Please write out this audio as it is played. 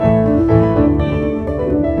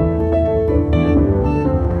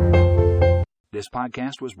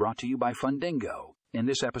podcast was brought to you by Fundingo. In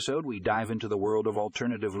this episode, we dive into the world of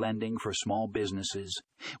alternative lending for small businesses.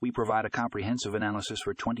 We provide a comprehensive analysis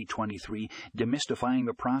for 2023, demystifying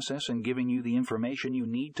the process and giving you the information you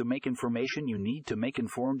need to make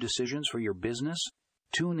informed decisions for your business.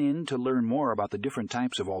 Tune in to learn more about the different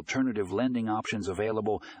types of alternative lending options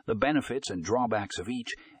available, the benefits and drawbacks of each,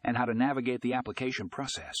 and how to navigate the application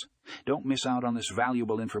process. Don't miss out on this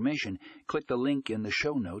valuable information. Click the link in the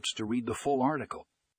show notes to read the full article.